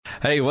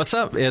Hey, what's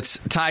up? It's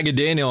Tiger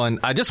Daniel, and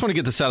I just want to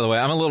get this out of the way.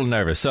 I'm a little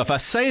nervous. So if I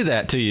say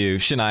that to you,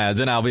 Shania,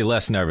 then I'll be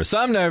less nervous. So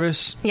I'm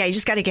nervous. Yeah, you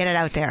just got to get it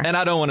out there. And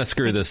I don't want to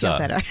screw this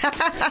up.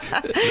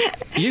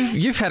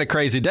 You've had a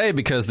crazy day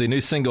because the new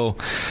single,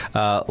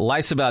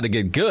 Life's About to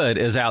Get Good,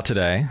 is out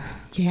today.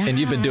 Yeah. And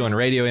you've been doing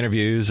radio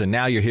interviews, and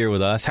now you're here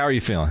with us. How are you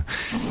feeling?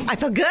 I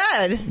feel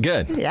good.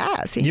 Good. Yeah.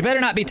 See, you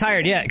better not be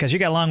tired yet, because you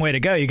got a long way to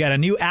go. You got a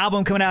new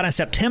album coming out in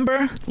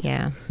September.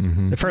 Yeah.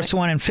 Mm-hmm. The first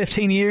one in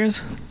 15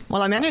 years.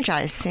 Well, I'm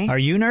energized, see? Are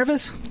you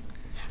nervous?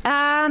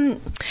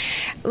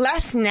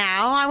 Less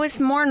now. I was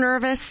more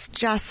nervous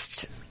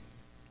just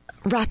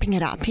wrapping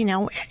it up. You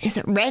know, is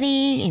it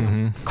ready? You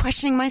know,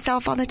 questioning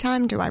myself all the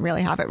time. Do I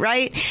really have it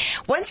right?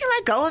 Once you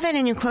let go of it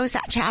and you close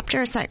that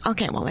chapter, it's like,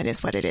 okay, well, it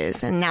is what it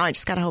is. And now I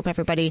just got to hope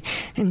everybody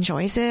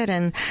enjoys it.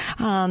 And,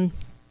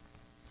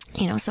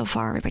 you know, so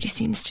far everybody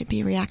seems to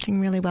be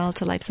reacting really well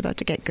to Life's About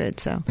to Get Good.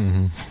 So,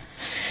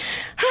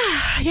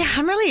 yeah,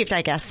 I'm relieved,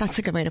 I guess. That's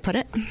a good way to put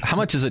it. How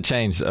much has it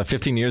changed?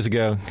 15 years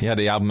ago, you had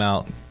the album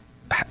out.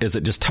 Is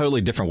it just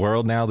totally different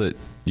world now that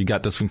you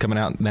got this one coming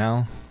out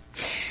now?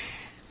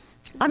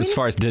 I mean, as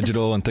far as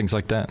digital and things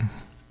like that?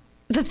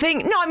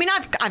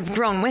 I've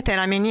grown with it.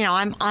 I mean, you know,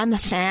 I'm a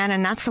fan,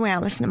 and that's the way I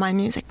listen to my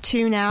music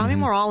too now. I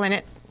mean, we're all in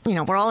it. You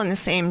know, we're all in the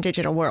same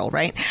digital world,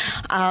 right?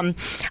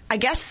 I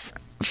guess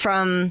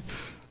from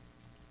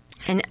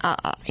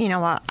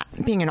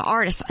being an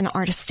artist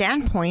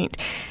standpoint,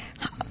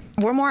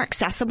 we're more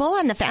accessible,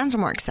 and the fans are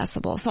more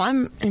accessible. So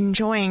I'm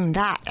enjoying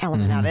that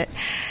element of it.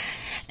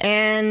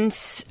 And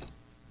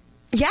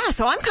yeah,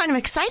 so I'm kind of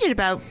excited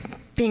about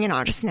being an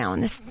artist now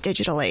in this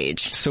digital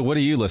age. So what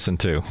do you listen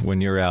to when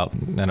you're out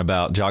and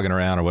about, jogging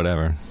around or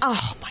whatever?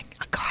 Oh my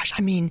gosh,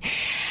 I mean,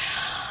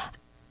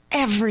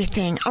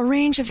 everything, a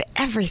range of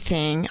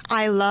everything.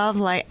 I love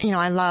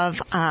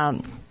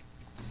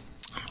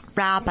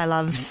rap, I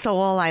love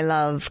soul, I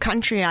love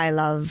country, I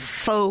love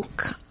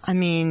folk. I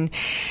mean,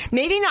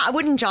 maybe not. I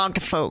wouldn't jog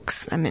to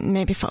folks. I mean,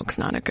 maybe folk's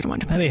not a good one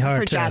to put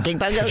for jogging.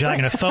 But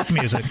jogging to folk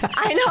music.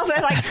 I know,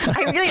 but like,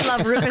 I really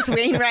love Rufus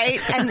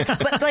Wainwright,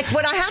 but like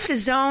when I have to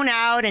zone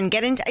out and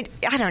get into,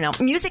 I don't know.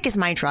 Music is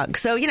my drug.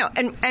 So you know,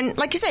 and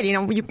like you said, you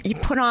know, you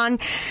put on.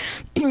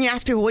 You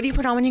ask people, what do you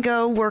put on when you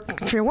go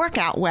work for your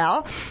workout?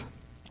 Well,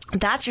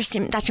 that's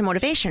your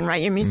motivation,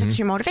 right? Your music's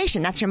your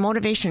motivation. That's your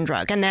motivation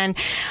drug. And then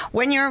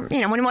when you want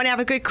to have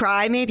a good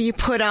cry, maybe you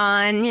put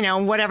on, you know,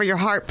 whatever your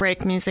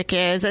heartbreak music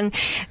is. And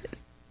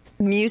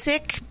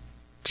music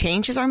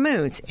changes our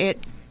moods.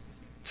 It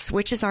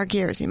switches our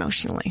gears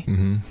emotionally.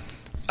 Mm-hmm.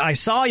 I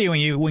saw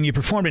you when you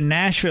performed in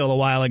Nashville a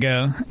while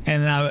ago,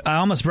 and I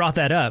almost brought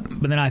that up.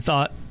 But then I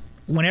thought,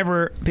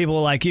 whenever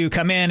people like you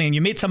come in and you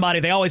meet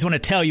somebody, they always want to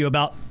tell you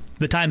about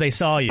the time they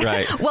saw you.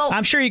 Right. Well,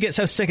 I'm sure you get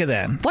so sick of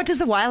that. What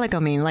does a while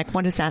ago mean? Like,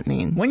 what does that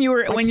mean? When you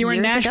were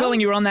in Nashville ago?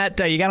 And you were on that,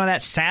 you got on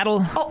that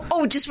saddle. So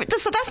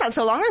that's not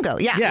so long ago.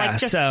 Yeah. Yeah.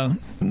 So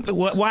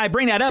why I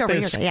bring that up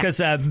is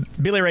because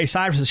Billy Ray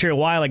Cyrus was here a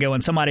while ago,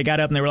 and somebody got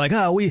up and they were like,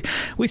 "Oh, we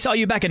saw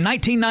you back in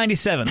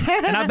 1997,"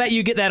 and I bet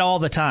you get that all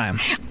the time.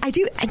 I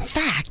do. In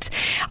fact,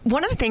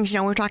 one of the things, you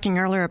know, we were talking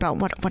earlier about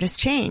what has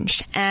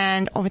changed,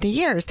 and over the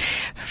years,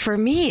 for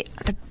me,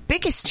 the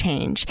biggest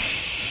change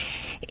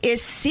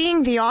is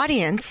seeing the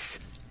audience,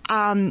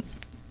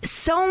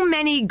 so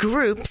many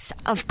groups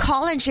of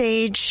college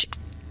age,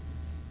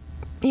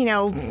 you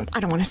know, I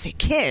don't want to say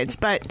kids,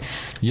 but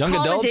young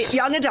adults,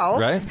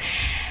 right?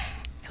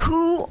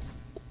 Who,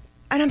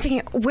 and I'm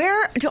thinking,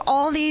 where do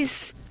all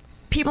these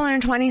people in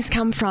their 20s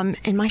come from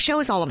in my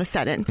shows all of a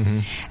sudden?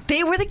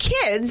 They were the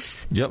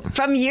kids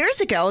from years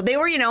ago. They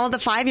were, you know, the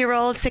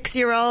 5-year-olds,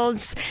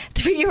 6-year-olds,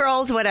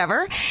 3-year-olds,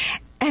 whatever.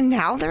 And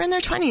now they're in their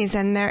 20s,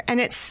 and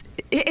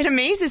it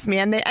amazes me.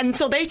 And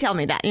so they tell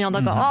me that, you know,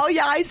 they'll go, "Oh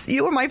yeah,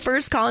 you were my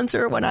first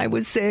concert when I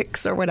was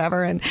 6 or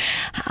whatever," and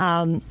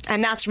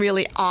that's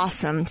really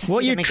awesome to see them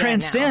again. Well, you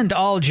transcend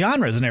all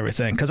genres and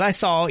everything, because I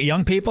saw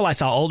young people, I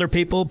saw older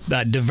people,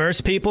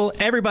 diverse people.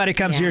 Everybody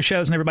comes to your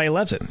shows and everybody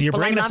loves it. You're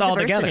bringing us all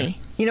together.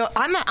 You know,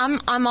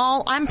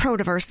 I'm pro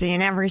diversity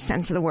in every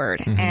sense of the word,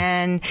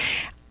 and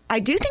I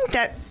do think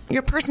that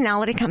your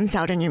personality comes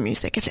out in your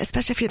music,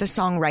 especially if you're the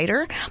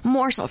songwriter,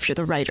 more so if you're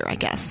the writer, I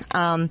guess.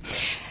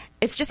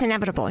 It's just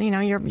inevitable. You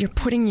know, you're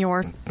putting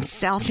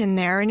yourself in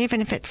there, and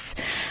even if it's,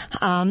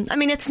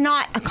 it's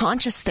not a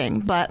conscious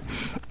thing, but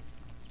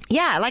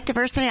yeah, I like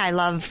diversity. I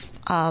love,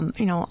 as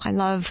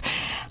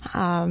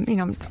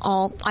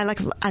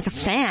a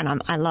fan,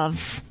 I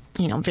love,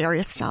 you know,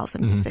 various styles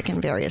of music and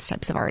various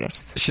types of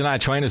artists. Shania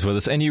Twain is with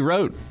us, and you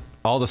wrote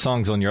all the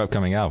songs on your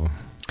upcoming album.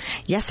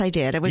 Yes, I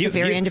did. It was a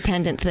very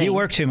independent thing. You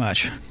work too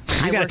much.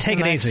 You got to take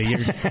it easy.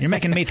 You're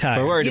making me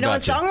tired. You know,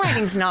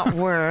 songwriting's not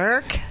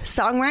work.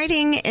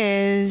 Songwriting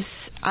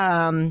is,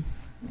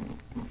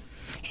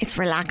 it's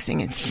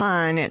relaxing. It's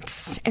fun.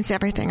 It's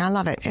everything. I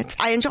love it.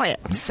 I enjoy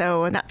it.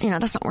 So that, you know,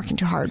 that's not working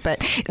too hard. But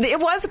it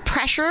was a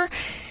pressure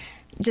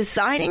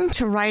deciding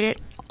to write it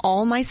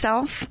all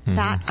myself.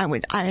 That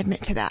I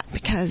admit to that,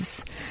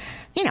 because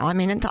you know, I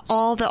mean,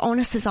 all the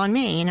onus is on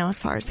me, you know, as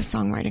far as the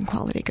songwriting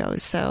quality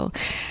goes. So,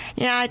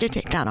 yeah, I did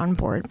take that on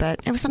board, but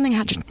it was something I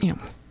had to, you know,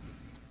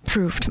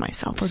 prove to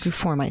myself or do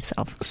for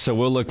myself. So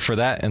we'll look for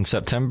that in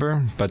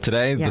September. But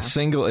today, the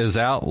single is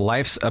out.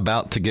 Life's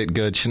About to Get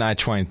Good. Shania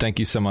Twain, thank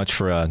you so much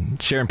for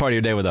sharing part of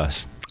your day with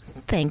us.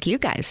 Thank you,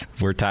 guys.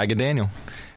 We're Tyga Daniel.